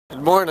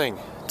Good morning.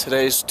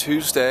 Today's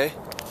Tuesday,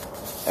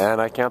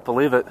 and I can't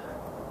believe it.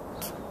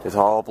 It's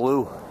all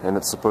blue, and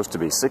it's supposed to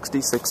be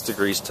 66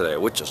 degrees today,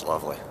 which is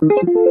lovely.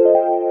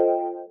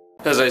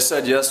 As I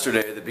said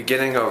yesterday, the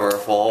beginning of our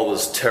fall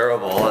was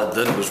terrible, and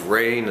then it was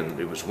rain, and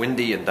it was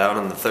windy, and down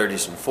in the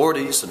 30s and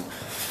 40s, and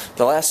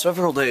the last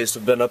several days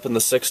have been up in the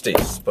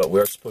 60s, but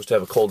we're supposed to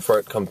have a cold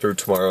front come through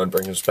tomorrow and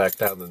bring us back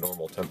down to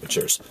normal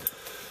temperatures.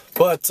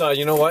 But,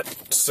 you know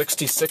what?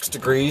 66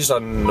 degrees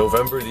on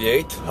November the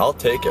 8th, I'll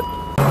take it.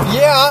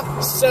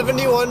 Yeah,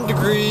 71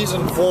 degrees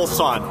and full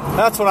sun.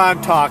 That's what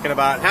I'm talking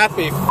about.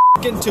 Happy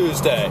f***ing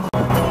Tuesday.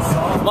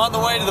 I'm on the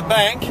way to the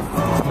bank.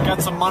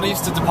 Got some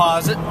monies to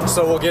deposit,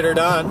 so we'll get her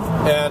done.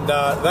 And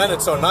then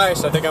it's so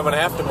nice, I think I'm going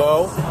to have to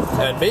mow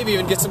and maybe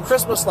even get some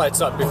Christmas lights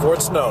up before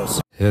it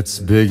snows. It's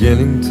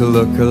beginning to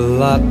look a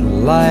lot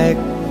like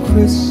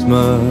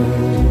Christmas.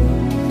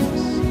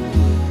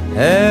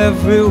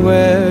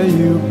 Everywhere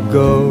you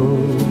go,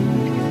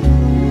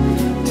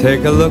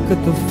 take a look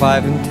at the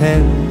 5 and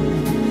 10.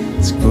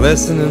 It's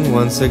glistening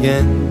once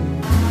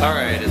again.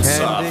 Alright, it's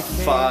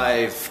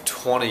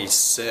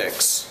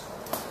 5:26,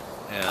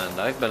 and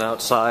I've been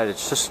outside.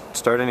 It's just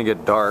starting to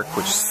get dark,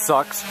 which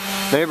sucks.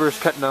 Neighbor's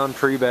cutting down a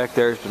tree back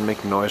there. It's been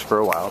making noise for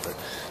a while, but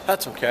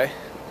that's okay.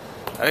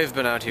 I've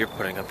been out here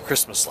putting up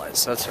Christmas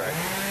lights, that's right.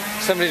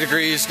 70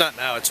 degrees, not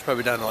now, it's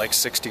probably down to like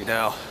 60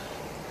 now.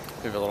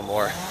 Maybe a little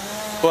more.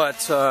 But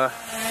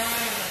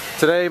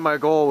today my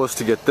goal was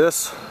to get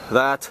this,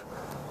 that,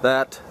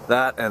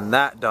 and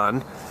that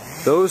done.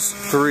 Those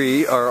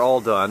three are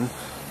all done.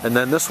 And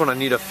then this one I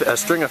need a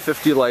string of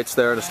 50 lights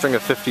there and a string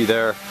of 50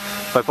 there.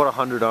 If I put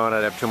 100 on,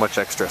 I'd have too much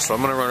extra. So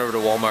I'm gonna run over to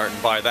Walmart and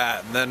buy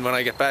that. And then when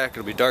I get back,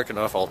 it'll be dark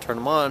enough, I'll turn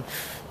them on,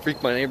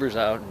 freak my neighbors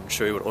out, and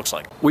show you what it looks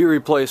like. We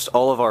replaced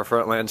all of our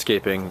front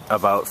landscaping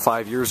about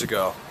 5 years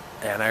ago.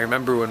 And I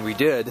remember when we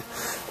did,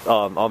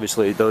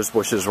 obviously those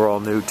bushes were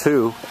all new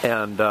too,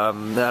 and I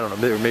don't know,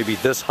 they were maybe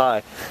this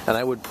high, and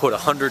I would put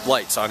 100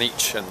 lights on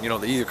each, and you know,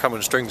 they either come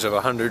in strings of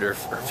 100 or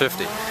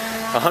 50.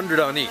 100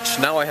 on each.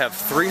 Now I have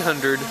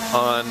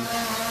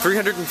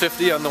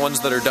 350 on the ones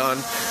that are done,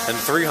 and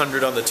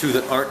 300 on the two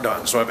that aren't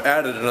done. So I've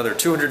added another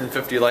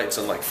 250 lights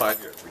in like 5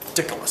 years.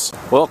 Ridiculous.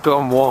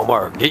 Welcome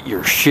Walmart, get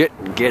your shit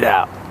and get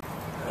out.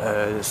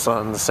 The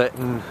sun's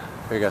setting,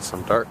 we got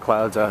some dark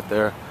clouds out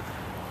there.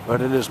 But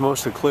it is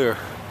mostly clear.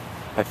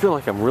 I feel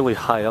like I'm really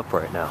high up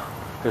right now.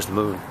 There's the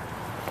moon.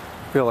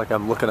 I feel like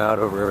I'm looking out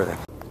over everything.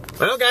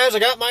 Well guys, I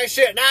got my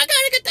shit. Now I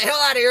gotta get the hell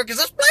out of here because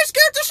this place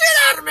scared the shit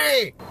out of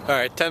me!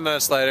 Alright, 10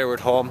 minutes later, we're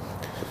at home.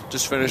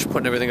 Just finished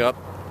putting everything up.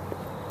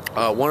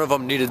 One of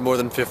them needed more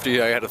than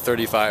 50. I had a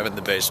 35 in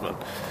the basement.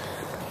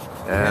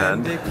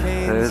 And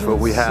here's what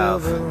we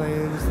have.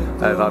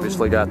 I've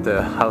obviously got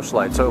the house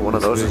lights. Oh, one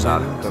of those is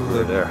out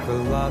over there.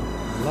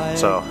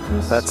 So,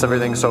 that's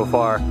everything so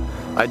far.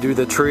 I do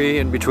the tree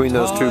in between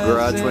those two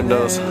garage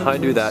windows. I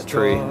do that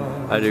tree.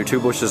 I do two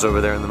bushes over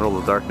there in the middle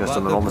of the darkness,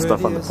 and then all the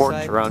stuff on the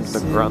porch around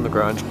the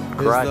garage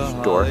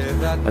door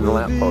and the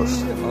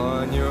lamppost.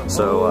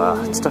 So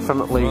it's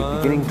definitely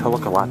beginning to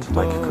look a lot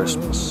like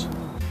Christmas.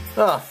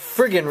 Ah,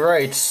 friggin'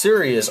 right,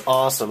 Siri is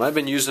awesome. I've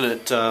been using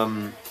it,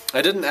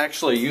 I didn't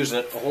actually use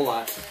it a whole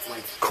lot. My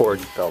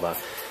cord fell down.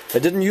 I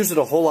didn't use it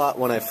a whole lot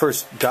when I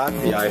first got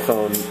the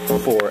iPhone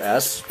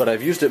 4S, but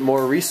I've used it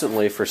more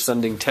recently for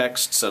sending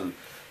texts and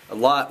a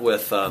lot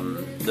with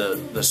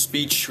the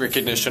speech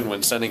recognition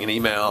when sending an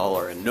email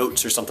or in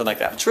notes or something like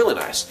that. It's really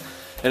nice.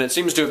 And it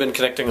seems to have been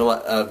connecting a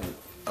lot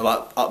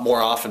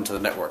more often to the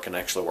network and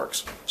actually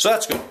works. So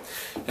that's good.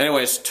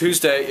 Anyways,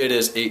 Tuesday, it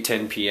is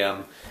 8:10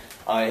 p.m.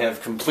 I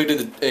have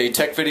completed a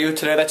tech video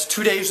today. That's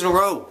 2 days in a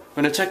row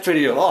in a tech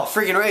video. Oh,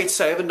 freaking right,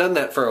 I haven't done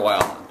that for a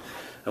while.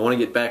 I want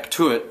to get back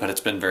to it, but it's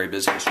been very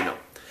busy, as you know.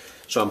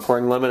 So I'm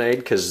pouring lemonade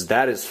because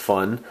that is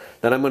fun.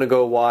 Then I'm going to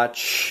go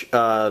watch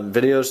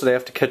videos that I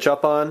have to catch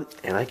up on,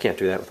 and I can't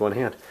do that with one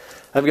hand.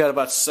 I've got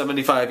about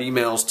 75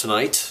 emails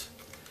tonight,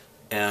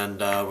 and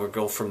we'll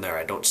go from there.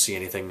 I don't see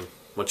anything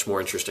much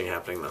more interesting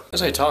happening though.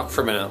 As I talk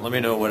for a minute, let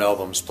me know what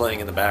album's playing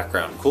in the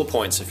background. Cool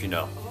points if you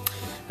know.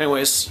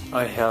 Anyways,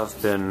 I have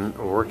been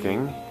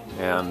working,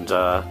 and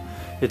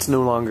it's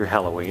no longer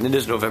Halloween. It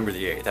is November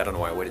the 8th. I don't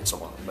know why I waited so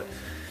long, but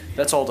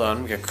that's all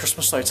done. We got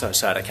Christmas lights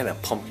outside. I can't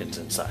have pumpkins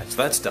inside, so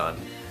that's done.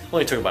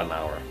 Only took about an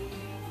hour.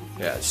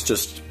 Yeah, it's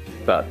just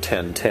about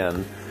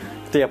 10:10.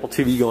 The Apple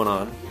TV going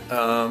on.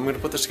 I'm going to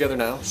put this together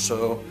now,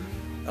 so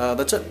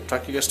that's it.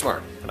 Talk to you guys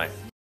tomorrow. Good night.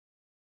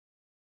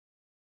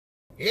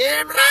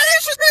 Yeah, but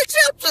this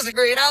is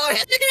great.